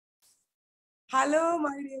Hello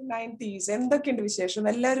my dear 90s, എന്തൊക്കെയുണ്ട് വിശേഷം?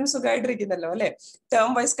 എല്ലാവരും സുഖമായിട്ടിരിക്കുന്നല്ലോ അല്ലെ?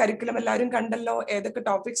 ടേം വൈസ് കരിക്കുലം എല്ലാവരും കണ്ടല്ലോ, ഏതൊക്കെ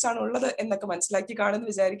ടോപ്പിക്സ് ആണ് ഉള്ളത് എന്നൊക്കെ മനസ്സിലാക്കി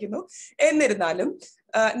കാണുമെന്ന് വിചാരിക്കുന്നു. എന്നിരുന്നാലും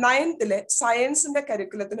 9th സയൻസിന്റെ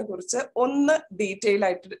കരിക്കുലത്തിനെ കുറിച്ച് ഒന്ന് ഡീറ്റെയിൽ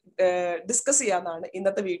ആയിട്ട് ഡിസ്കസ് ചെയ്യാന്നാണ്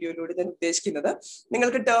ഇന്നത്തെ വീഡിയോയിലൂടെ ഞാൻ ഉദ്ദേശിക്കുന്നത്.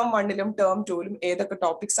 നിങ്ങൾക്ക് ടേം 1ലും ടേം 2ലും ഏതൊക്കെ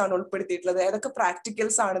ടോപ്പിക്സ് ആണ് ഉൾപ്പെടുത്തിയിട്ടുള്ളത്, ഏതൊക്കെ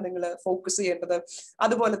പ്രാക്ടിക്കൽസ് ആണ് നിങ്ങൾ ഫോക്കസ് ചെയ്യേണ്ടത്,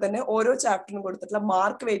 അതുപോലെ തന്നെ ഓരോ ചാപ്റ്ററിനും കൊടുത്തിട്ടുള്ള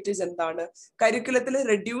മാർക്ക് വെയിറ്റേജ് എന്താണ്, കരിക്കുലത്തിൽ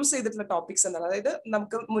റെഡ്യൂസ് ചെയ്തിട്ടുള്ള ടോപ്പിക്സ് എന്താണ്, അതായത്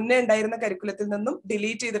നമുക്ക് മുന്നേ ഉണ്ടായിരുന്ന കരിക്കുലത്തിൽ നിന്നും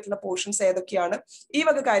ഡിലീറ്റ് ചെയ്തിട്ടുള്ള പോർഷൻസ് ഏതൊക്കെയാണ്, ഈ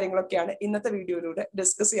വക കാര്യങ്ങളൊക്കെയാണ് ഇന്നത്തെ വീഡിയോയിലൂടെ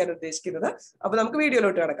ഡിസ്കസ് ചെയ്യാൻ ഉദ്ദേശിക്കുന്നത്. അപ്പൊ നമുക്ക്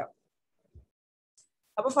വീഡിയോയിലോട്ട് കിടക്കാം.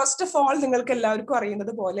 അപ്പൊ ഫസ്റ്റ് ഓഫ് ഓൾ നിങ്ങൾക്ക് എല്ലാവർക്കും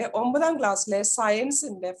അറിയുന്നത് പോലെ 9ാം ക്ലാസ്സിലെ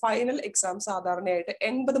സയൻസിന്റെ ഫൈനൽ എക്സാം സാധാരണയായിട്ട്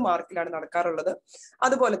 80 മാർക്കിലാണ് നടക്കാറുള്ളത്.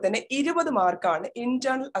 അതുപോലെ തന്നെ 20 മാർക്കാണ്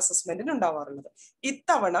ഇന്റേണൽ അസസ്മെന്റിന് ഉണ്ടാവാറുള്ളത്.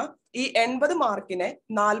 ഇത്തവണ ഈ 80 മാർക്കിനെ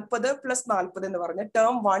 40+40 എന്ന് പറഞ്ഞ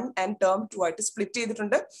ടേം 1 ആൻഡ് ടേം 2 ആയിട്ട് സ്പ്ലിറ്റ്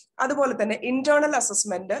ചെയ്തിട്ടുണ്ട്. അതുപോലെ തന്നെ internal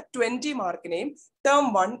assessment 20 മാർക്കിനെയും term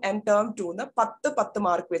 1 and term 2 10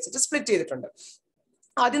 mark വെച്ചിട്ട് സ്പ്ലിറ്റ് ചെയ്തിട്ടുണ്ട്.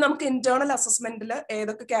 ആദ്യം നമുക്ക് ഇന്റേണൽ അസസ്മെന്റിൽ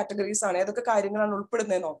ഏതൊക്കെ കാറ്റഗറീസ് ആണ്, ഏതൊക്കെ കാര്യങ്ങളാണ്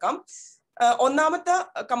ഉൾപ്പെടുന്നത് നോക്കാം. ഒന്നാമത്തെ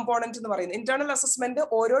കമ്പോണന്റ് എന്ന് പറയുന്നത് ഇന്റേണൽ അസസ്മെന്റ്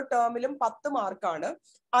ഓരോ ടേമിലും 10 മാർക്കാണ്.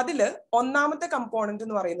 അതില് ഒന്നാമത്തെ കമ്പോണന്റ്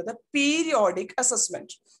എന്ന് പറയുന്നത് പീരിയോഡിക്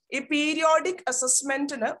അസസ്മെന്റ്. ഈ പീരിയോഡിക്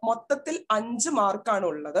അസസ്മെന്റിന് മൊത്തത്തിൽ 5 മാർക്കാണ്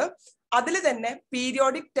ഉള്ളത്. അതിൽ തന്നെ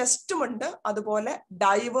പീരിയോഡിക് ടെസ്റ്റും ഉണ്ട്, അതുപോലെ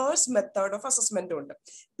ഡൈവേഴ്സ് മെത്തേഡ് ഓഫ് അസസ്മെന്റും ഉണ്ട്.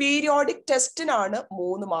 Periodic ടെസ്റ്റിനാണ്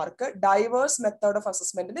 3 mark, diverse method of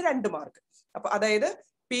അസസ്മെന്റിന് 2 mark. അപ്പൊ അതായത്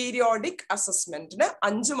പീരിയോഡിക് അസസ്മെന്റിന്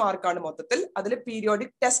 5 മാർക്കാണ് മൊത്തത്തിൽ. അതിൽ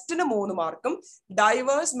പീരിയോഡിക് ടെസ്റ്റിന് 3 മാർക്കും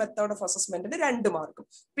ഡൈവേഴ്സ് മെത്തേഡ് ഓഫ് അസസ്മെന്റിന് 2 മാർക്കും.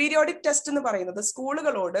 പീരിയോഡിക് ടെസ്റ്റ് എന്ന് പറയുന്നത്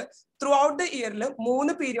സ്കൂളുകളോട് ത്രൂ ഔട്ട് ദ ഇയറിൽ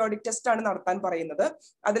 3 പീരിയോഡിക് ടെസ്റ്റ് ആണ് നടത്താൻ പറയുന്നത്.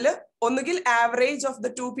 അതിൽ ഒന്നുകിൽ average of the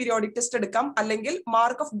 2 periodic test എടുക്കാം, അല്ലെങ്കിൽ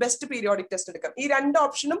mark of best periodic test എടുക്കാം. ഈ 2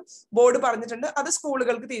 ഓപ്ഷനും ബോർഡ് പറഞ്ഞിട്ടുണ്ട്. അത്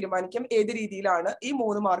സ്കൂളുകൾക്ക് തീരുമാനിക്കാം ഏത് രീതിയിലാണ് ഈ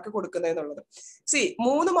 3 മാർക്ക് കൊടുക്കുന്നത് എന്നുള്ളത്.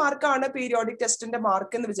 3 മാർക്കാണ് പീരിയോഡിക് ടെസ്റ്റിന്റെ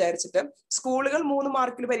മാർക്ക് എന്ന് വിചാരിച്ചിട്ട് സ്കൂളുകൾ 3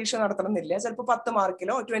 മാർക്കിൽ പരീക്ഷ നടത്തണമെന്നില്ല. ചിലപ്പോൾ 10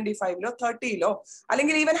 മാർക്കിലോ 25ലോ 30ലോ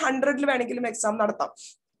അല്ലെങ്കിൽ ഈവൻ 100ൽ വേണമെങ്കിലും എക്സാം നടത്താം.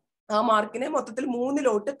 ആ മാർക്കിനെ മൊത്തത്തിൽ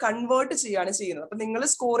 3ലോട്ട് കൺവേർട്ട് ചെയ്യാണ് ചെയ്യുന്നത്. അപ്പൊ നിങ്ങൾ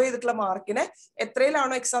സ്കോർ ചെയ്തിട്ടുള്ള മാർക്കിനെ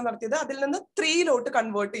എത്രയിലാണോ എക്സാം നടത്തിയത് അതിൽ നിന്ന് 3ലോട്ട്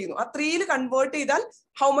കൺവേർട്ട് ചെയ്യുന്നു. ആ 3ൽ കൺവേർട്ട് ചെയ്താൽ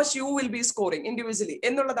how much you will be scoring individually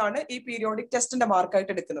എന്നുള്ളതാണ് ഈ പീരിയോഡിക് ടെസ്റ്റിന്റെ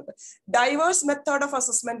മാർക്കായിട്ട് എടുക്കുന്നത്. ഡൈവേഴ്സ് മെത്തേഡ് ഓഫ്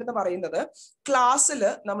അസസ്മെന്റ് എന്ന് പറയുന്നത് ക്ലാസ്സിൽ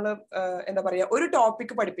നമ്മൾ എന്താ പറയുക, ഒരു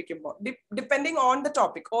ടോപ്പിക് പഠിപ്പിക്കുമ്പോൾ ഡിപ്പെൻഡിങ് ഓൺ ദ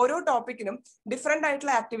ടോപ്പിക്, ഓരോ ടോപ്പിക്കിനും ഡിഫറെന്റ്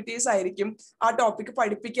ആയിട്ടുള്ള ആക്ടിവിറ്റീസ് ആയിരിക്കും ആ ടോപ്പിക്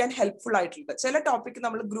പഠിപ്പിക്കാൻ ഹെൽപ്ഫുൾ ആയിട്ടുള്ളത്. ചില ടോപ്പിക്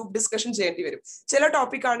നമ്മൾ ഗ്രൂപ്പ് ഡിസ്കഷൻ ചെയ്യേണ്ടി വരും. ചില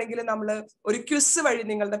ടോപ്പിക് ആണെങ്കിൽ നമ്മൾ ഒരു ക്വിസ് വഴി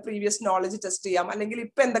നിങ്ങളുടെ പ്രീവിയസ് നോളജ് ടെസ്റ്റ് ചെയ്യാം, അല്ലെങ്കിൽ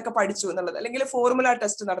ഇപ്പൊ എന്തൊക്കെ പഠിച്ചു എന്നുള്ളത്, അല്ലെങ്കിൽ ഫോർമുല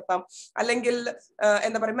ടെസ്റ്റ് നടത്താം, അല്ലെങ്കിൽ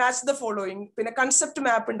എന്താ പറയുക മാച്ച് ദ ഫോളോയിങ്, പിന്നെ കൺസെപ്റ്റ്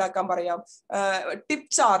മാപ്പ് ഉണ്ടാക്കാൻ പറയാം, ടിപ്പ്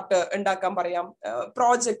ചാർട്ട് ഉണ്ടാക്കാൻ പറയാം,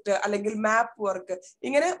 പ്രോജക്റ്റ് അല്ലെങ്കിൽ മാപ്പ് വർക്ക്,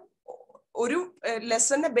 ഇങ്ങനെ ഒരു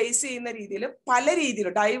ലെസനെ ബേസ് ചെയ്യുന്ന രീതിയിൽ പല രീതിയിൽ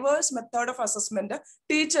ഡൈവേഴ്സ് മെത്തേഡ് ഓഫ് അസസ്മെന്റ്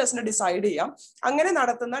ടീച്ചേഴ്സിന് ഡിസൈഡ് ചെയ്യാം. അങ്ങനെ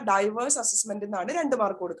നടത്തുന്ന ഡൈവേഴ്സ് അസസ്മെന്റിനാണ് 2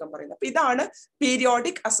 മാർക്ക് കൊടുക്കാൻ പറയുന്നത്. അപ്പൊ ഇതാണ്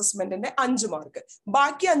പീരിയോഡിക് അസസ്മെന്റിന്റെ 5 മാർക്ക്.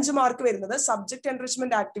 ബാക്കി 5 മാർക്ക് വരുന്നത് subject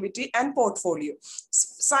enrichment activity and portfolio.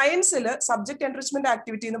 സയൻസിൽ സബ്ജക്ട് എൻറിച്ച്മെന്റ്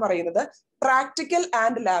ആക്ടിവിറ്റി എന്ന് പറയുന്നത് പ്രാക്ടിക്കൽ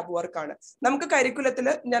ആൻഡ് ലാബ് വർക്ക് ആണ്. നമുക്ക് കരിക്കുലത്തിൽ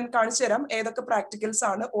ഞാൻ കാണിച്ചു തരാം ഏതൊക്കെ പ്രാക്ടിക്കൽസ്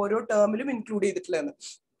ആണ് ഓരോ ടേമിലും ഇൻക്ലൂഡ് ചെയ്തിട്ടുള്ളതെന്ന്.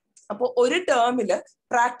 അപ്പോൾ ഒരു ടേമില്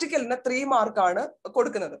പ്രാക്ടിക്കലിന് 3 മാർക്കാണ്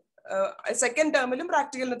കൊടുക്കുന്നത്. Second ടേമിലും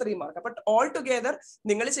പ്രാക്ടിക്കലിന് 3 mark. അപ്പൊ ഓൾ ടുഗെദർ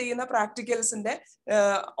നിങ്ങൾ ചെയ്യുന്ന പ്രാക്ടിക്കൽസിന്റെ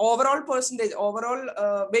ഓവറോൾ പെർസെന്റേജ്, ഓവറോൾ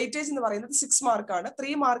വെയിറ്റേജ് എന്ന് പറയുന്നത് 6 മാർക്കാണ്.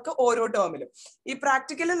 3 മാർക്ക് ഓരോ ടേമിലും. ഈ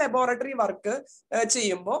പ്രാക്ടിക്കൽ ലബോറട്ടറി വർക്ക്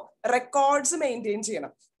ചെയ്യുമ്പോൾ റെക്കോർഡ്സ് മെയിൻറ്റെയിൻ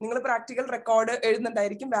ചെയ്യണം. നിങ്ങൾ പ്രാക്ടിക്കൽ റെക്കോർഡ്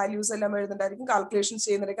എഴുതുന്നുണ്ടായിരിക്കും, വാല്യൂസ് എല്ലാം എഴുതുന്നുണ്ടായിരിക്കും, കാൽക്കുലേഷൻസ്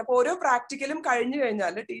ചെയ്യുന്നുണ്ടായിരിക്കും. അപ്പൊ ഓരോ പ്രാക്ടിക്കലും കഴിഞ്ഞു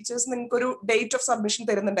കഴിഞ്ഞാൽ ടീച്ചേഴ്സ് നിങ്ങൾക്ക് ഒരു ഡേറ്റ് ഓഫ് സബ്മിഷൻ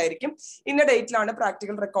തരുന്നുണ്ടായിരിക്കും. ഇന്ന ഡേറ്റിലാണ്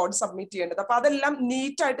പ്രാക്ടിക്കൽ റെക്കോർഡ് സബ്മിറ്റ് ചെയ്യേണ്ടത്. അപ്പൊ അതെല്ലാം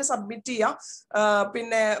നീറ്റ് ആയിട്ട് സബ്മിറ്റ് ചെയ്യുക.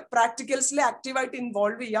 പിന്നെ പ്രാക്ടിക്കൽസിൽ ആക്റ്റീവായിട്ട്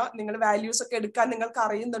ഇൻവോൾവ് ചെയ്യുക. നിങ്ങൾ വാല്യൂസ് ഒക്കെ എടുക്കാൻ നിങ്ങൾക്ക്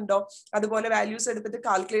അറിയുന്നുണ്ടോ, അതുപോലെ വാല്യൂസ് എടുത്തിട്ട്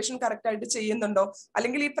കാൽക്കുലേഷൻ കറക്റ്റ് ആയിട്ട് ചെയ്യുന്നുണ്ടോ,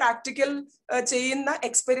 അല്ലെങ്കിൽ ഈ പ്രാക്ടിക്കൽ ചെയ്യുന്ന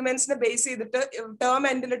എക്സ്പെരിമെന്റ്സിനെ ബേസ് ചെയ്തിട്ട് ടേം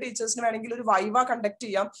എൻഡിൽ ടീച്ചേഴ്സിന് വേണമെങ്കിൽ ഒരു വൈവ കണ്ടക്ട്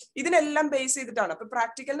ചെയ്യാം. ഇതിനെല്ലാം ബേസ് ചെയ്തിട്ടാണ്. അപ്പൊ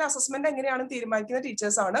പ്രാക്ടിക്കലിന്റെ അസസ്മെന്റ് എങ്ങനെയാണെന്ന് തീരുമാനിക്കുന്ന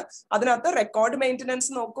ടീച്ചേഴ്സ് ആണ്. അതിനകത്ത് റെക്കോർഡ് മെയിൻ്റനൻസ്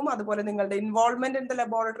നോക്കും, അതുപോലെ നിങ്ങളുടെ ഇൻവോൾവ്മെന്റ് ഇൻ ദ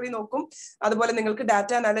ലബോറട്ടറി നോക്കും, അതുപോലെ നിങ്ങൾക്ക്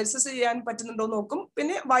ഡാറ്റ അനാലിസിസ് ചെയ്യാൻ പറ്റുന്നുണ്ടോ നോക്കും,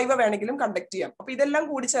 പിന്നെ വൈവ വേണമെങ്കിലും കണ്ടക്ട് ചെയ്യാം. അപ്പൊ ഇതെല്ലാം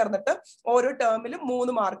കൂടി ചേർന്നിട്ട് ഓരോ ടേമിലും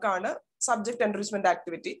 3 മാർക്കാണ് സബ്ജക്ട് എൻറിച്ച്മെന്റ്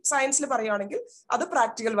ആക്ടിവിറ്റി. സയൻസിൽ പറയുകയാണെങ്കിൽ അത്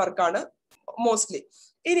പ്രാക്ടിക്കൽ വർക്കാണ് മോസ്റ്റ്ലി.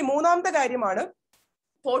 ഇനി മൂന്നാമത്തെ കാര്യമാണ്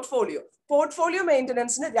പോർട്ട്ഫോളിയോ. പോർട്ട്ഫോളിയോ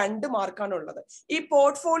മെയിൻ്റനൻസിന് 2 മാർക്കാണ് ഉള്ളത്. ഈ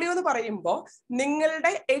പോർട്ട്ഫോളിയോ എന്ന് പറയുമ്പോൾ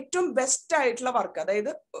നിങ്ങളുടെ ഏറ്റവും ബെസ്റ്റ് ആയിട്ടുള്ള വർക്ക്,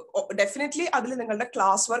 അതായത് ഡെഫിനറ്റ്ലി അതിൽ നിങ്ങളുടെ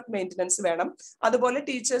ക്ലാസ് വർക്ക് മെയിൻ്റനൻസ് വേണം. അതുപോലെ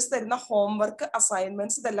ടീച്ചേഴ്സ് തരുന്ന ഹോംവർക്ക്,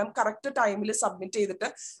 അസൈൻമെന്റ്സ് ഇതെല്ലാം കറക്റ്റ് ടൈമിൽ സബ്മിറ്റ് ചെയ്തിട്ട്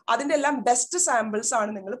അതിന്റെ എല്ലാം ബെസ്റ്റ് സാമ്പിൾസ്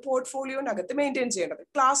ആണ് നിങ്ങൾ പോർട്ട്ഫോളിയോനകത്ത് മെയിൻറ്റെയിൻ ചെയ്യേണ്ടത്.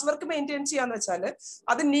 ക്ലാസ് വർക്ക് മെയിൻറ്റെയിൻ ചെയ്യാന്ന് വെച്ചാൽ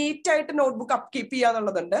അത് നീറ്റ് ആയിട്ട് നോട്ട്ബുക്ക് അപ്പ് കീപ്പ്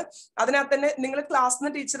ചെയ്യാന്നുള്ളതുണ്ട്. അതിനകത്ത് തന്നെ നിങ്ങൾ ക്ലാസ്സിന്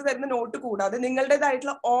ടീച്ചർ തരുന്ന നോട്ട് കൂടാതെ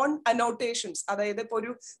നിങ്ങളുടേതായിട്ടുള്ള ഓൺ അനോട്ടേഷൻസ്, അതായത് ഇപ്പൊ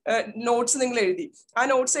ഒരു നോട്ട്സ് നിങ്ങൾ എഴുതി, ആ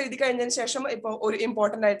നോട്ട്സ് എഴുതി കഴിഞ്ഞതിന് ശേഷം ഇപ്പൊ ഒരു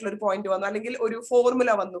ഇമ്പോർട്ടന്റ് ആയിട്ടുള്ള ഒരു പോയിന്റ് വന്നു, അല്ലെങ്കിൽ ഒരു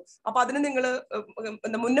ഫോർമുല വന്നു, അപ്പൊ അതിന് നിങ്ങൾ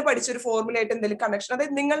മുന്നേ പഠിച്ച ഒരു ഫോർമുല ആയിട്ട് എന്തെങ്കിലും കണക്ഷൻ,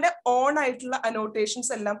 അതായത് നിങ്ങളുടെ ഓൺ ആയിട്ടുള്ള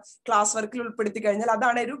അനോട്ടേഷൻസ് എല്ലാം ക്ലാസ് വർക്കിൽ ഉൾപ്പെടുത്തി കഴിഞ്ഞാൽ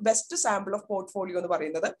അതാണ് ഒരു ബെസ്റ്റ് സാമ്പിൾ ഓഫ് പോർട്ട്ഫോളിയോ എന്ന്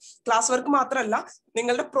പറയുന്നത്. ക്ലാസ് വർക്ക് മാത്രമല്ല,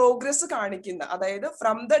 നിങ്ങളുടെ പ്രോഗ്രസ് കാണിക്കുന്ന, അതായത്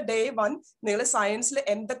ഫ്രം ദ ഡേ 1 നിങ്ങൾ സയൻസിൽ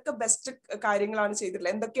എന്തൊക്കെ ബെസ്റ്റ് കാര്യങ്ങളാണ്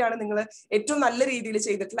ചെയ്തിട്ടുള്ളത്, എന്തൊക്കെയാണ് നിങ്ങൾ ഏറ്റവും നല്ല രീതിയിൽ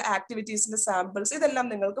ചെയ്തിട്ടുള്ള ആക്ടിവിറ്റീസിന്റെ സാമ്പിൾസ്, ഇതെല്ലാം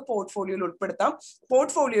നിങ്ങൾക്ക് പോർട്ട്ഫോളിയോയിൽ ഉൾപ്പെടുത്താം.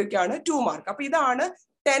 പോർട്ട്ഫോളിയോയ്ക്കാണ് 2 മാർക്ക്. അപ്പൊ ഇതാണ്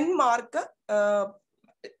 10 mark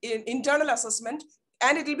internal assessment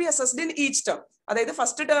and it will be assessed in each term. അതായത്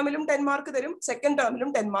ഫസ്റ്റ് ടേമിലും 10 മാർക്ക് തരും, സെക്കൻഡ് ടേമിലും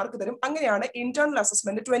 10 മാർക്ക് തരും. അങ്ങനെയാണ് ഇന്റേണൽ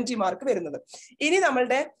അസസ്മെന്റ് 20 മാർക്ക് വരുന്നത്. ഇനി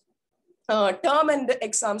നമ്മളുടെ ടേം ആൻഡ്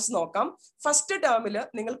എക്സാംസ് നോക്കാം. ഫസ്റ്റ് ടേമിൽ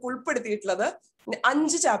നിങ്ങൾക്ക് ഉൾപ്പെടുത്തിയിട്ടുള്ളത്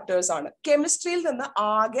 5 ചാപ്റ്റേഴ്സ് ആണ്. കെമിസ്ട്രിയിൽ നിന്ന്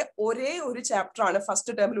ആകെ ഒരേ ഒരു ചാപ്റ്റർ ആണ്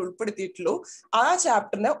ഫസ്റ്റ് ടേമിൽ ഉൾപ്പെടുത്തിയിട്ടുള്ളൂ. ആ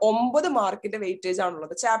ചാപ്റ്ററിന് 9 മാർക്കിന്റെ വെയിറ്റേജ്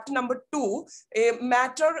ആണുള്ളത്. Chapter number 2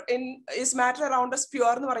 matter around us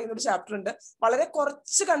pure എന്ന് പറയുന്ന ഒരു ചാപ്റ്റർ ഉണ്ട്. വളരെ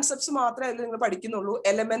കുറച്ച് കൺസെപ്റ്റ്സ് മാത്രമേ അതിൽ നിങ്ങൾ പഠിക്കുന്നുള്ളൂ.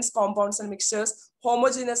 Elements, compounds and mixers,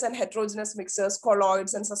 homogeneous and heterogeneous mixers,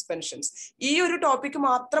 colloids and suspensions. ഈ ഒരു ടോപ്പിക്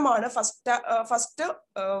മാത്രമാണ് ഫസ്റ്റ്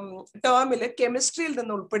ടേമിൽ കെമിസ്ട്രിയിൽ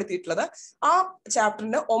നിന്ന് ഉൾപ്പെടുത്തിയിട്ടുള്ളത്. ആ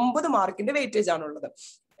ചാപ്റ്ററിന് 9 മാർക്കിന്റെ വെയിറ്റേജ് ആണുള്ളത്.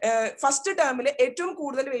 ഫസ്റ്റ് ടേമിൽ ഏറ്റവും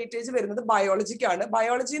കൂടുതൽ വെയിറ്റേജ് വരുന്നത് ബയോളജിക്കാണ്.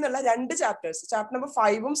 ബയോളജി എന്നുള്ള 2 ചാപ്റ്റേഴ്സ്, ചാപ്റ്റർ നമ്പർ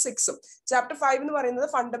 5ഉം 6ഉം. ചാപ്റ്റർ 5 എന്ന് പറയുന്നത്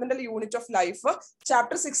fundamental unit of life,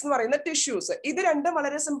 chapter 6 എന്ന് പറയുന്നത് ടിഷ്യൂസ്. ഇത് രണ്ടും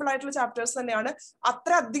വളരെ സിമ്പിൾ ആയിട്ടുള്ള ചാപ്റ്റേഴ്സ് തന്നെയാണ്.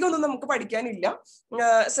 അത്ര അധികം ഒന്നും നമുക്ക് പഠിക്കാനില്ല.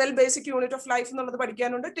 Cell basic unit of life എന്നുള്ളത്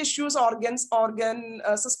പഠിക്കാനുണ്ട്. Tissues, organs, organ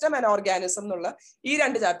system and organism എന്നുള്ള ഈ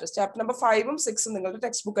 2 ചാപ്റ്റേഴ്സ്, ചാപ്റ്റർ നമ്പർ 5ഉം 6ഉം നിങ്ങളുടെ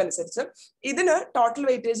ടെക്സ്റ്റ് ബുക്ക് അനുസരിച്ച്. ഇതിന് ടോട്ടൽ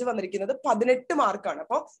വെയിറ്റേജ് വന്നിരിക്കുന്നത് 18 മാർക്കാണ്.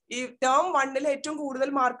 അപ്പോൾ ഈ ടേം 1 ഏറ്റവും കൂടുതൽ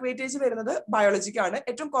മാർക്ക് വെയിറ്റേജ് വരുന്നത് ബയോളജിക്കാണ്,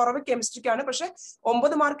 ഏറ്റവും കുറവ് കെമിസ്ട്രിക്കാണ്. പക്ഷെ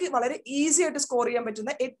 9 മാർക്ക് വളരെ ഈസി ആയിട്ട് സ്കോർ ചെയ്യാൻ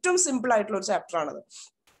പറ്റുന്ന ഏറ്റവും സിമ്പിൾ ആയിട്ടുള്ള ഒരു ചാപ്റ്റർ ആണത്.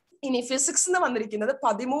 ഇനി ഫിസിക്സ് എന്ന് വന്നിരിക്കുന്നത്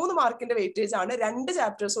 13 മാർക്കിന്റെ വെയിറ്റേജ് ആണ്. 2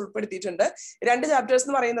 ചാപ്റ്റേഴ്സ് ഉൾപ്പെടുത്തിയിട്ടുണ്ട്. 2 ചാപ്റ്റേഴ്സ്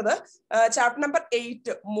എന്ന് പറയുന്നത് ചാപ്റ്റർ നമ്പർ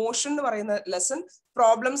 8 മോഷൻ എന്ന് പറയുന്ന ലെസൺ,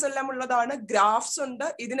 പ്രോബ്ലംസ് എല്ലാം ഉള്ളതാണ്. ഗ്രാഫ്സ് ഉണ്ട്.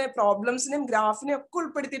 ഇതിനെ പ്രോബ്ലംസിനെയും ഗ്രാഫിനെയും ഒക്കെ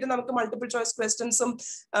ഉൾപ്പെടുത്തിയിട്ട് നമുക്ക് മൾട്ടിപ്പിൾ ചോയ്സ് ക്വസ്റ്റ്യൻസും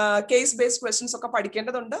കേസ് ബേസ്ഡ് ക്വസ്റ്റ്യൻസ് ഒക്കെ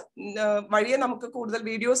പഠിക്കേണ്ടതുണ്ട്. വഴിയെ നമുക്ക് കൂടുതൽ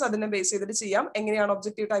വീഡിയോസ് അതിനെ ബേസ് ചെയ്തിട്ട് ചെയ്യാം, എങ്ങനെയാണ്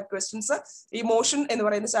ഒബ്ജക്റ്റീവ് ടൈപ്പ് ക്വസ്റ്റ്യൻസ് ഈ മോഷൻ എന്ന്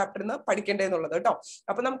പറയുന്ന ചാപ്റ്ററിന് പഠിക്കേണ്ടതെന്നുള്ളത് കേട്ടോ.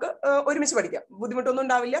 അപ്പൊ നമുക്ക് ഒരുമിച്ച് പഠിക്കാം, ബുദ്ധിമുട്ടൊന്നും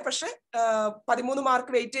ഉണ്ടാവില്ല. പക്ഷെ 13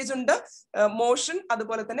 മാർക്ക് വെയിറ്റേജ് ഉണ്ട്. മോഷൻ,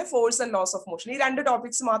 അതുപോലെ തന്നെ force and loss of motion, ഈ 2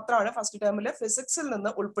 ടോപ്പിക്സ് മാത്രമാണ് ഫസ്റ്റ് ടേമിൽ ഫിസിക്സിൽ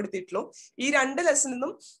നിന്ന് ഉൾപ്പെടുത്തിയിട്ടുള്ളൂ. ഈ 2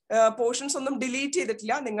 ലെസണിനും പോർഷൻസ് ഒന്നും ഡിലീറ്റ്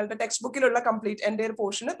ചെയ്തിട്ടില്ല. നിങ്ങളുടെ ടെക്സ്റ്റ് ബുക്കിലുള്ള കംപ്ലീറ്റ് എൻ്റയർ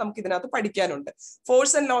പോർഷന് നമുക്ക് ഇതിനകത്ത് പഠിക്കാനുണ്ട്.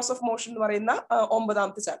 Force and loss of motion എന്ന് പറയുന്ന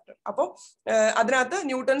 9ാമത്തെ ചാപ്റ്റർ. അപ്പോൾ അതിനകത്ത്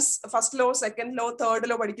Newton's first law, second law,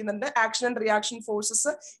 third law പഠിക്കുന്നുണ്ട്. Action and reaction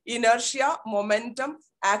forces, inertia, momentum,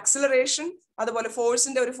 acceleration, അതുപോലെ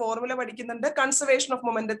ഫോഴ്സിന്റെ ഒരു ഫോർമുല പഠിക്കുന്നുണ്ട്. കൺസർവേഷൻ ഓഫ്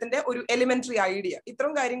മൊമെന്റത്തിന്റെ ഒരു എലിമെന്ററി ഐഡിയ.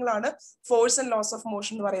 ഇത്തരം കാര്യങ്ങളാണ് force and loss of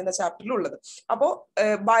motion എന്ന് പറയുന്ന ചാപ്റ്ററിൽ ഉള്ളത്. അപ്പോ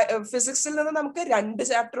ഫിസിക്സിൽ നിന്ന് നമുക്ക് 2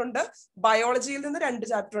 ചാപ്റ്റർ ഉണ്ട്, ബയോളജിയിൽ നിന്ന് 2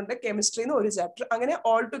 ചാപ്റ്റർ ഉണ്ട്, കെമിസ്ട്രിയിൽ നിന്ന് 1 ചാപ്റ്റർ. അങ്ങനെ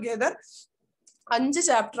ഓൾ ടുഗെദർ 5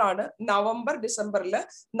 ചാപ്റ്റർ ആണ് നവംബർ ഡിസംബറിൽ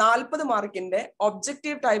 40 മാർക്കിന്റെ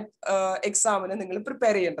ഒബ്ജക്റ്റീവ് ടൈപ്പ് എക്സാമിന് നിങ്ങൾ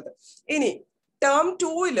പ്രിപ്പയർ ചെയ്യേണ്ടത്. ഇനി ടേം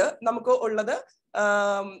 2 നമുക്ക് ഉള്ളത്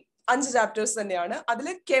 5 ചാപ്റ്റേഴ്സ് തന്നെയാണ്. അതിൽ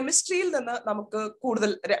കെമിസ്ട്രിയിൽ നിന്ന് നമുക്ക്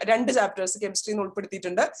കൂടുതൽ 2 ചാപ്റ്റേഴ്സ് കെമിസ്ട്രിയിൽ നിന്ന്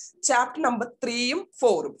ഉൾപ്പെടുത്തിയിട്ടുണ്ട്. Chapter number 3ഉം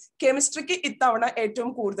 4ഉം. കെമിസ്ട്രിക്ക് ഇത്തവണ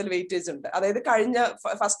ഏറ്റവും കൂടുതൽ വെയിറ്റേജ് ഉണ്ട്. അതായത് കഴിഞ്ഞ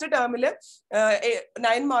ഫസ്റ്റ് ടേമിൽ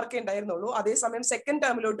 9 മാർക്കേ ഉണ്ടായിരുന്നുള്ളൂ. അതേസമയം സെക്കൻഡ്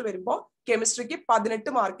ടേമിലോട്ട് വരുമ്പോൾ കെമിസ്ട്രിക്ക്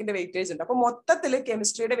 18 മാർക്കിന്റെ വെയിറ്റേജ് ഉണ്ട്. അപ്പൊ മൊത്തത്തിൽ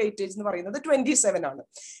കെമിസ്ട്രിയുടെ വെയിറ്റേജ് എന്ന് പറയുന്നത് 27 ആണ്.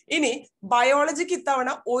 ഇനി ബയോളജിക്ക് ഇത്തവണ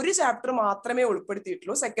 1 ചാപ്റ്റർ മാത്രമേ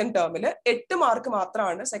ഉൾപ്പെടുത്തിയിട്ടുള്ളൂ. സെക്കൻഡ് ടേമിൽ 8 മാർക്ക്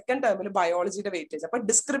മാത്രമാണ് സെക്കൻഡ് ടേമിൽ ബയോളജിയുടെ വെയിറ്റേജ്. അപ്പൊ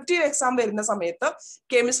ഡിസ്ക്രിപ്റ്റീവ് എക്സാം വരുന്ന സമയത്ത്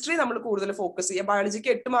കെമിസ്ട്രി നമ്മൾ കൂടുതൽ ഫോക്കസ് ചെയ്യുക.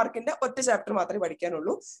 ബയോളജിക്ക് 8 മാർക്കിന്റെ 1 ചാപ്റ്റർ മാത്രമേ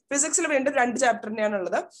പഠിക്കാനുള്ളൂ. ഫിസിക്സിൽ വീണ്ടും 2 ചാപ്റ്റർ തന്നെയാണ്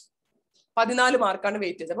ഉള്ളത്. 14 മാർക്കാണ്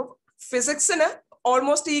വെയിറ്റേജ്. അപ്പൊ ഫിസിക്സിന്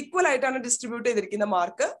ഓൾമോസ്റ്റ് ഈക്വൽ ആയിട്ടാണ് ഡിസ്ട്രിബ്യൂട്ട് ചെയ്തിരിക്കുന്ന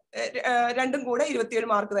മാർക്ക്. രണ്ടും കൂടെ 27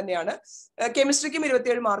 മാർക്ക് തന്നെയാണ്. കെമിസ്ട്രിക്കും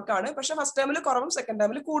 27 മാർക്കാണ്. പക്ഷെ ഫസ്റ്റ് ടേമിൽ കുറവും സെക്കൻഡ്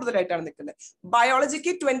ടേമിൽ കൂടുതലായിട്ടാണ് നിൽക്കുന്നത്.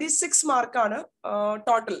 ബയോളജിക്ക് 26 മാർക്കാണ്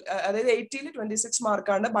ടോട്ടൽ, അതായത് 80ൽ 26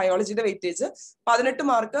 മാർക്കാണ് ബയോളജിയുടെ വെയിറ്റേജ്. 18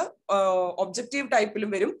 മാർക്ക് ഒബ്ജക്റ്റീവ്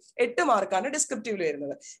ടൈപ്പിലും വരും, 8 മാർക്കാണ് ഡിസ്ക്രിപ്റ്റീവിൽ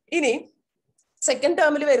വരുന്നത്. ഇനി സെക്കൻഡ്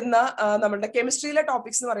ടേമിൽ വരുന്ന നമ്മുടെ കെമിസ്ട്രിയിലെ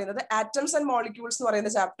ടോപ്പിക്സ് എന്ന് പറയുന്നത് ആറ്റംസ് ആൻഡ് മോളിക്യൂൾസ് എന്ന്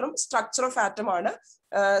പറയുന്ന ചാപ്റ്ററും സ്ട്രക്ചർ ഓഫ് ആറ്റം ആണ്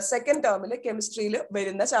സെക്കൻഡ് ടേമിൽ കെമിസ്ട്രിയിൽ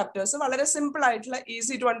വരുന്ന ചാപ്റ്റേഴ്സ്. വളരെ സിമ്പിൾ ആയിട്ടുള്ള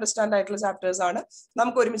ഈസി ടു അണ്ടർസ്റ്റാൻഡ് ആയിട്ടുള്ള ചാപ്റ്റേഴ്സ് ആണ്,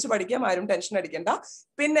 നമുക്ക് ഒരുമിച്ച് പഠിക്കാം, ആരും ടെൻഷൻ അടിക്കേണ്ട.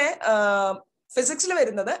 പിന്നെ ഫിസിക്സിൽ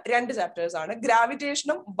വരുന്നത് 2 ചാപ്റ്റേഴ്സ് ആണ്,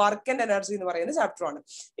 ഗ്രാവിറ്റേഷനും വർക്ക് ആൻഡ് എനർജി എന്ന് പറയുന്ന ചാപ്റ്റർ ആണ്.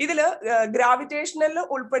 ഇതില് ഗ്രാവിറ്റേഷനിൽ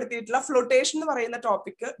ഉൾപ്പെടുത്തിയിട്ടുള്ള ഫ്ലോട്ടേഷൻ എന്ന് പറയുന്ന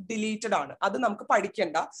ടോപ്പിക് ഡിലീറ്റഡ് ആണ്, അത് നമുക്ക്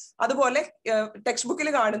പഠിക്കണ്ട. അതുപോലെ ടെക്സ്റ്റ് ബുക്കിൽ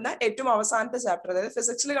കാണുന്ന ഏറ്റവും അവസാനത്തെ ചാപ്റ്റർ, അതായത്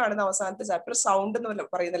ഫിസിക്സിൽ കാണുന്ന അവസാനത്തെ ചാപ്റ്റർ സൗണ്ട് എന്ന്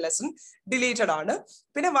പറയുന്ന ലെസൺ ഡിലീറ്റഡ് ആണ്.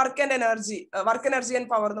 പിന്നെ work and energy and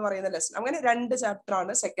power എന്ന് പറയുന്ന ലെസൺ, അങ്ങനെ 2 ചാപ്റ്റർ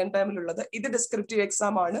ആണ് സെക്കൻഡ് ടേമിലുള്ളത്. ഇത് ഡിസ്ക്രിപ്റ്റീവ്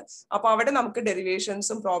എക്സാം ആണ്, അപ്പൊ അവിടെ നമുക്ക്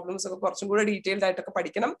ഡെറിവേഷൻസും പ്രോബ്ലംസും ഒക്കെ കുറച്ചും കൂടെ ഡീറ്റെയിൽഡ് ആയിട്ടൊക്കെ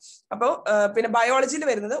പഠിക്കണം. അപ്പോൾ പിന്നെ ബയോളജിയിൽ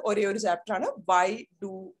വരുന്നത് ഒരേ ഒരു ചാപ്റ്റർ ആണ്, വൈ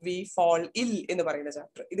ഡു വി ഫോൾ ഇൽ എന്ന് പറയുന്ന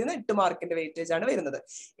ചാപ്റ്റർ. ഇതിന് 8 മാർക്കിന്റെ വെയിറ്റേജ് ആണ് വരുന്നത്.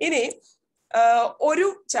 ഇനി ഒരു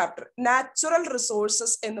ചാപ്റ്റർ നാച്ചുറൽ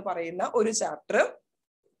റിസോഴ്സസ് എന്ന് പറയുന്ന ഒരു ചാപ്റ്റർ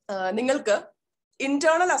നിങ്ങൾക്ക്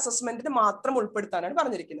ഇന്റേണൽ അസസ്മെന്റിന് മാത്രം ഉൾപ്പെടുത്താനാണ്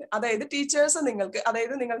പറഞ്ഞിരിക്കുന്നത്. അതായത് ടീച്ചേഴ്സ് നിങ്ങൾക്ക്,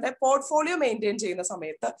 അതായത് നിങ്ങളുടെ പോർട്ട്ഫോളിയോ മെയിൻറ്റെയിൻ ചെയ്യുന്ന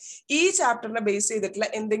സമയത്ത് ഈ ചാപ്റ്ററിനെ ബേസ് ചെയ്തിട്ടുള്ള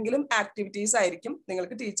എന്തെങ്കിലും ആക്ടിവിറ്റീസ് ആയിരിക്കും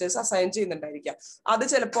നിങ്ങൾക്ക് ടീച്ചേഴ്സ് അസൈൻ ചെയ്യുന്നുണ്ടായിരിക്കാം. അത്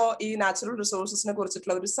ചിലപ്പോൾ ഈ നാച്ചുറൽ റിസോഴ്സസിനെ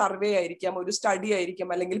കുറിച്ചിട്ടുള്ള ഒരു സർവേ ആയിരിക്കാം, ഒരു സ്റ്റഡി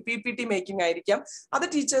ആയിരിക്കാം, അല്ലെങ്കിൽ PPT മേക്കിംഗ് ആയിരിക്കാം. അത്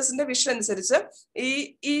ടീച്ചേഴ്സിന്റെ വിഷൻ അനുസരിച്ച്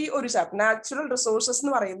ഈ ഒരു ചാപ്റ്റർ നാച്ചുറൽ റിസോഴ്സസ്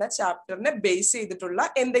എന്ന് പറയുന്ന ചാപ്റ്ററിനെ ബേസ് ചെയ്തിട്ടുള്ള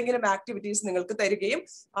എന്തെങ്കിലും ആക്ടിവിറ്റീസ് നിങ്ങൾക്ക് തരികയും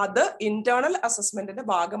അത് ഇന്റേണൽ അസസ്മെന്റിന്റെ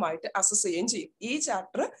ഭാഗമായിട്ട് അസസ് ചെയ്യുകയും ചെയ്യും. ഈ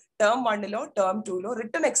ചാപ്റ്റർ ടേം 1ലോ ടേം 2ലോ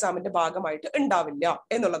റിട്ടൺ എക്സാമിന്റെ ഭാഗമായിട്ട് ഉണ്ടാവില്ല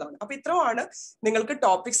എന്നുള്ളതാണ്. അപ്പൊ ഇത്രയാണ് നിങ്ങൾക്ക്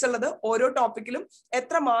ടോപ്പിക്സ് ഉള്ളത്. ഓരോ ടോപ്പിക്കിലും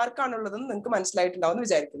എത്ര മാർക്കാണുള്ളതെന്ന് നിങ്ങൾക്ക് മനസ്സിലായിട്ടുണ്ടാവും എന്ന്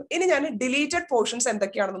വിചാരിക്കുന്നു. ഇനി ഞാൻ ഡിലീറ്റഡ് പോർഷൻസ്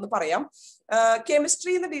എന്തൊക്കെയാണെന്ന് പറയാം.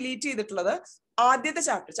 കെമിസ്ട്രിന്ന് ഡിലീറ്റ് ചെയ്തിട്ടുള്ളത് ആദ്യത്തെ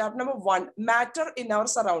chapter number 1 matter in our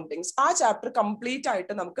surroundings, ആ ചാപ്റ്റർ കംപ്ലീറ്റ്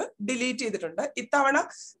ആയിട്ട് നമുക്ക് ഡിലീറ്റ് ചെയ്തിട്ടുണ്ട്. ഇത്തവണ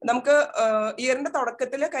നമുക്ക് ഇയറിന്റെ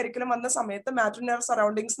തുടക്കത്തിൽ കരിക്കുലം വന്ന സമയത്ത് മാറ്റർ ഇൻ അവർ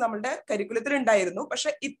സറൗണ്ടിങ്സ് നമ്മുടെ കരിക്കുലത്തിൽ ഉണ്ടായിരുന്നു.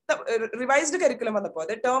 പക്ഷെ റിവൈസ്ഡ് കരിക്കുലം വന്നപ്പോൾ,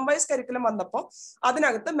 അത് ടേം വൈസ് കരിക്കുലം വന്നപ്പോൾ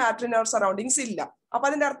അതിനകത്ത് മാറ്റർ ഇൻ അവർ സറൗണ്ടിങ്സ് ഇല്ല. അപ്പൊ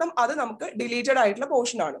അതിന്റെ അർത്ഥം അത് നമുക്ക് ഡിലീറ്റഡ് ആയിട്ടുള്ള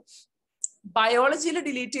പോർഷൻ ആണ്. ബയോളജിയിൽ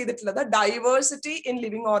ഡിലീറ്റ് ചെയ്തിട്ടുള്ളത് ഡൈവേഴ്സിറ്റി ഇൻ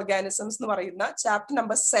ലിവിങ് ഓർഗാനിസംസ് എന്ന് പറയുന്ന ചാപ്റ്റർ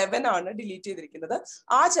നമ്പർ 7 ആണ് ഡിലീറ്റ് ചെയ്തിരിക്കുന്നത്.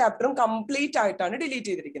 ആ ചാപ്റ്ററും കംപ്ലീറ്റ് ആയിട്ടാണ് ഡിലീറ്റ്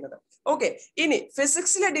ചെയ്തിരിക്കുന്നത്. ഓക്കെ, ഇനി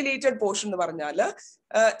ഫിസിക്സിലെ ഡിലീറ്റഡ് പോർഷൻ എന്ന് പറഞ്ഞാൽ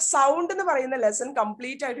സൗണ്ട് എന്ന് പറയുന്ന ലെസൺ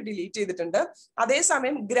കംപ്ലീറ്റ് ആയിട്ട് ഡിലീറ്റ് ചെയ്തിട്ടുണ്ട്.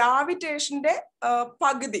 അതേസമയം ഗ്രാവിറ്റേഷന്റെ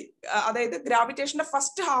പകുതി, അതായത് ഗ്രാവിറ്റേഷന്റെ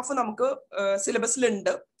ഫസ്റ്റ് ഹാഫ് നമുക്ക്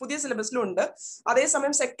സിലബസിലുണ്ട്, പുതിയ സിലബസിലുണ്ട്.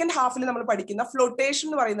 അതേസമയം സെക്കൻഡ് ഹാഫിൽ നമ്മൾ പഠിക്കുന്ന ഫ്ലോട്ടേഷൻ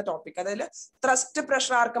എന്ന് പറയുന്ന ടോപ്പിക്, അതായത് thrust,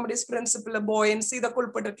 pressure, Archimedes principle, buoyancy ഇതൊക്കെ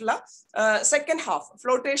ഉൾപ്പെട്ടിട്ടുള്ള സെക്കൻഡ് ഹാഫ്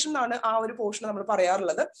ഫ്ലോട്ടേഷൻ ആണ് ആ ഒരു പോർഷൻ നമ്മൾ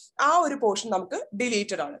പറയാറുള്ളത്. ആ ഒരു പോർഷൻ നമുക്ക്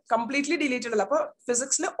ഡിലീറ്റഡ് ആണ്, കംപ്ലീറ്റ്ലി ഡിലീറ്റഡ് അല്ല. അപ്പൊ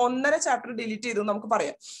ഫിസിക്സിൽ 1.5 ചാപ്റ്റർ ഡിലീറ്റ് ചെയ്തു നമുക്ക്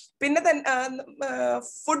പറയാം. പിന്നെ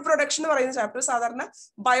ഫുഡ് പ്രൊഡക്ഷൻ എന്ന് പറയുന്ന ചാപ്റ്റർ സാധാരണ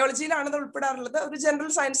ബയോളജിയിലാണ് ഉൾപ്പെടാറുള്ളത്, ഒരു ജനറൽ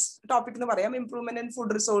സയൻസ് ടോപ്പിക് എന്ന് പറയാം. ഇംപ്രൂവ്മെന്റ് ഇൻ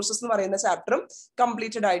ഫുഡ് റിസോഴ്സസ് എന്ന് പറയുന്ന ചാപ്റ്ററും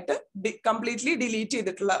കംപ്ലീറ്റഡ് ആയിട്ട് കംപ്ലീറ്റ്ലി ഡിലീറ്റ്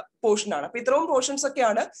ചെയ്തിട്ടുള്ള പോർഷൻ ആണ്. അപ്പൊ ഇത്രയും പോർഷൻസ്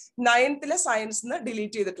ഒക്കെയാണ് 9th സയൻസിന്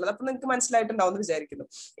ഡിലീറ്റ് ചെയ്തിട്ടുള്ളത്. അപ്പൊ നിങ്ങൾക്ക് മനസ്സിലായിട്ടുണ്ടാവും എന്ന് വിചാരിക്കുന്നു.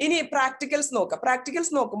 ഇനി പ്രാക്ടിക്കൽസ് നോക്കാം.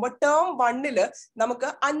 പ്രാക്ടിക്കൽസ് നോക്കുമ്പോൾ ടേം 1 നമുക്ക്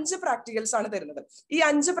 5 പ്രാക്ടിക്കൽസ് ആണ് തരുന്നത്. ഈ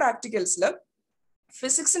 5 പ്രാക്ടിക്കൽസിൽ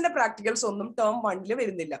ഫിസിക്സിന്റെ പ്രാക്ടിക്കൽസ് ഒന്നും ടേം 1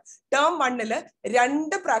 വരുന്നില്ല. ടേം 1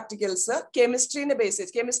 2 പ്രാക്ടിക്കൽസ് കെമിസ്ട്രീനെ ബേസ്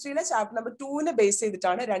ചെയ്ത്, കെമിസ്ട്രിയിലെ ചാപ്റ്റർ നമ്പർ 2 ബേസ്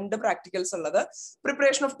ചെയ്തിട്ടാണ് 2 പ്രാക്ടിക്കൽസ് ഉള്ളത്.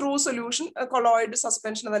 Preparation of true solution, colloid,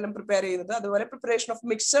 suspension അതെല്ലാം പ്രിപ്പയർ ചെയ്യുന്നത്, അതുപോലെ preparation of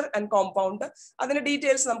mixture and compound, അതിന്റെ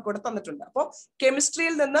ഡീറ്റെയിൽസ് നമുക്ക് ഇവിടെ തന്നിട്ടുണ്ട്. അപ്പോൾ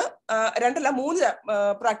കെമിസ്ട്രിയിൽ നിന്ന് 3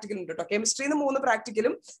 പ്രാക്ടിക്കൽ ഉണ്ട് കേട്ടോ. കെമിസ്ട്രിയിൽ നിന്ന് 3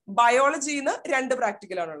 പ്രാക്ടിക്കലും ബയോളജിയിൽ നിന്ന് 2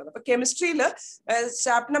 പ്രാക്ടിക്കലാണ് ഉള്ളത്. അപ്പൊ കെമിസ്ട്രിയിൽ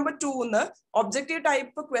chapter number 2 objective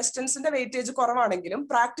type ക്വസ്റ്റ്യൻസിന്റെ weightage കുറവാണെങ്കിൽ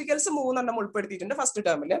പ്രാക്ടിക്കൽസ് 3 ഉൾപ്പെടുത്തിയിട്ടുണ്ട് ഫസ്റ്റ്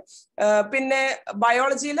ടേമില്. പിന്നെ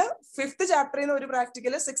ബയോളജിയിൽ 5th ചാപ്റ്ററിൽ നിന്ന് ഒരു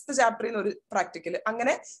പ്രാക്ടിക്കൽ, 6th ചാപ്റ്ററിൽ നിന്ന് ഒരു പ്രാക്ടിക്കൽ,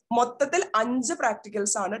 അങ്ങനെ മൊത്തത്തിൽ 5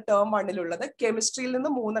 പ്രാക്ടിക്കൽസ് ആണ് ടേം 1 കെമിസ്ട്രിയിൽ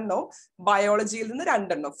നിന്ന് 3 ബയോളജിയിൽ നിന്ന്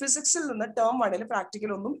 2 ഫിസിക്സിൽ നിന്ന് ടേം 1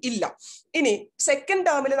 പ്രാക്ടിക്കൽ ഒന്നും ഇല്ല. ഇനി സെക്കൻഡ്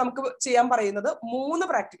ടേമിൽ നമുക്ക് ചെയ്യാൻ പറയുന്നത് 3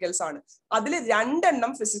 പ്രാക്ടിക്കൽസ് ആണ്. അതിൽ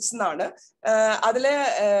 2 ഫിസിക്സ് എന്നാണ്. അതില്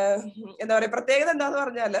എന്താ പറയുക, പ്രത്യേകത എന്താന്ന്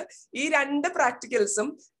പറഞ്ഞാൽ ഈ 2 പ്രാക്ടിക്കൽസും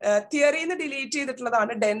തിയറിന്ന് ഡിലീറ്റ്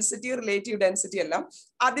ചെയ്തിട്ടുള്ളതാണ്. ഡെൻസിറ്റി, റിലേറ്റീവ് ഡെൻസിറ്റി എല്ലാം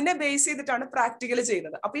അതിനെ ബേസ് ചെയ്തിട്ടാണ് പ്രാക്ടിക്കൽ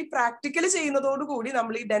ചെയ്യുന്നത്. അപ്പൊ ഈ പ്രാക്ടിക്കൽ ചെയ്യുന്നതോടുകൂടി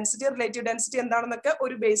നമ്മൾ ഈ ഡെൻസിറ്റി, റിലേറ്റീവ് ഡെൻസിറ്റി എന്താണെന്നൊക്കെ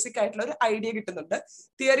ഒരു ബേസിക് ആയിട്ടുള്ള ഒരു ഐഡിയ കിട്ടുന്നുണ്ട്.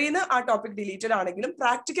 തിയറിന്ന് ആ ടോപ്പിക് ഡിലീറ്റഡ് ആണെങ്കിലും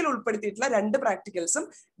പ്രാക്ടിക്കൽ ഉൾപ്പെടുത്തിയിട്ടുള്ള 2 പ്രാക്ടിക്കൽസും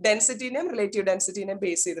ഡെൻസിറ്റിനെയും റിലേറ്റീവ് ഡെൻസിറ്റിനെയും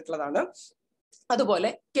ബേസ് ചെയ്തിട്ടുള്ളതാണ്. അതുപോലെ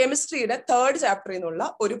കെമിസ്ട്രിയുടെ 3rd ചാപ്റ്ററിൽ നിന്നുള്ള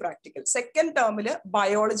ഒരു പ്രാക്ടിക്കൽ. സെക്കൻഡ് ടേമില്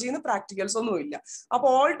ബയോളജിന്ന് പ്രാക്ടിക്കൽസ് ഒന്നും ഇല്ല. അപ്പൊ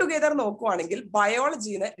ഓൾ ടുഗെദർ നോക്കുവാണെങ്കിൽ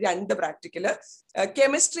ബയോളജിന്ന് 2 പ്രാക്ടിക്കല്,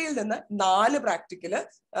 കെമിസ്ട്രിയിൽ നിന്ന് 4 പ്രാക്ടിക്കല്,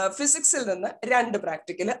 ഫിസിക്സിൽ നിന്ന് 2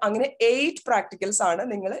 പ്രാക്ടിക്കല്, അങ്ങനെ 8 പ്രാക്ടിക്കൽസ് ആണ്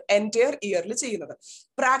നിങ്ങൾ എൻറ്റയർ ഇയറിൽ ചെയ്യുന്നത്.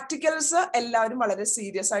 പ്രാക്ടിക്കൽസ് എല്ലാവരും വളരെ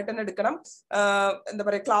സീരിയസ് ആയിട്ട് തന്നെ എടുക്കണം. എന്താ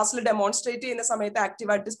പറയുക, ക്ലാസ്സിൽ ഡെമോൺസ്ട്രേറ്റ് ചെയ്യുന്ന സമയത്ത്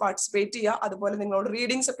ആക്റ്റീവായിട്ട് പാർട്ടിസിപ്പേറ്റ് ചെയ്യുക. അതുപോലെ നിങ്ങളോട്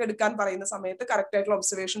റീഡിങ്സ് ഒക്കെ എടുക്കാൻ പറയുന്ന സമയത്ത് കറക്റ്റ് ആയിട്ടുള്ള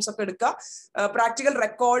ഒബ്സർവേഷൻസ് ഒക്കെ എടുക്കുക. പ്രാക്ടിക്കൽ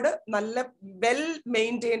റെക്കോർഡ് നല്ല വെൽ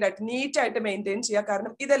മെയിൻറ്റെയിൻഡ് ആയിട്ട് നീറ്റ് ആയിട്ട് മെയിൻറ്റെയിൻ ചെയ്യുക.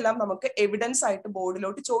 കാരണം ഇതെല്ലാം നമുക്ക് എവിഡൻസ് ആയിട്ട്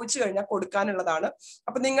ബോർഡിലോട്ട് ചോദിച്ചു കഴിഞ്ഞാൽ കൊടുക്കാനുള്ളതാണ്.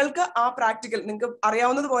 അപ്പൊ നിങ്ങൾക്ക് ആ പ്രാക്ടിക്കൽ നിങ്ങൾക്ക്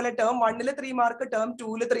അറിയാവുന്നതുപോലെ term 1 3 mark, term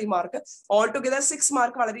 2 3 mark, all together 6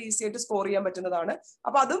 mark വളരെ ഈസി ആയിട്ട് സ്കോർ ചെയ്യാൻ പറ്റുന്നതാണ്.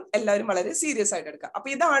 അപ്പൊ അതും എല്ലാവരും വളരെ സീരിയസ് ആയിട്ട് എടുക്കുക. അപ്പൊ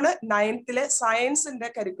ഇതാണ് 9th സയൻസിന്റെ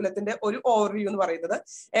കരിക്കുലത്തിന്റെ ഒരു ഓവർവ്യൂ എന്ന് പറയുന്നത്.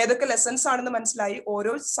 ഏതൊക്കെ ലെസൺസ് ആണെന്ന് മനസ്സിലായി,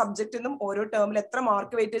 ഓരോ സബ്ജക്റ്റിനും ഓരോ ടേമിൽ എത്ര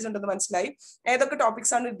മാർക്ക് വെയിറ്റേജ് ഉണ്ടെന്ന് മനസ്സിലായി, ഏതൊക്കെ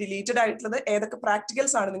ടോപ്പിക്സ് ആണ് ഡിലീറ്റഡ് ആയിട്ടുള്ളത്, ഏതൊക്കെ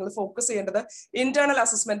പ്രാക്ടിക്കൽസ് ആണ് നിങ്ങൾ ഫോക്കസ് ചെയ്യേണ്ടത്, ഇന്റേണൽ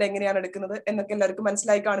അസസ്മെന്റ് എങ്ങനെയാണ് എടുക്കുന്നത് എന്നൊക്കെ എല്ലാവർക്കും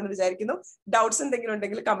മനസ്സിലായി കാണുമെന്ന് വിചാരിക്കുന്നു. ഡൗട്ട്സ് എന്തെങ്കിലും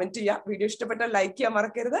ഉണ്ടെങ്കിൽ കമന്റ് ചെയ്യുക. വീഡിയോ ഇഷ്ടപ്പെട്ടാൽ ലൈക്ക് ചെയ്യാൻ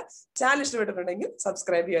മറക്കരുത്. ചാനൽ ഇഷ്ടപ്പെട്ടിട്ടുണ്ടെങ്കിൽ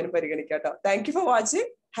സബ്സ്ക്രൈബ് ചെയ്യാനും പരിഗണിക്കാം കേട്ടോ. Thank you for watching.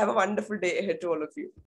 Have a wonderful day ahead to all of you.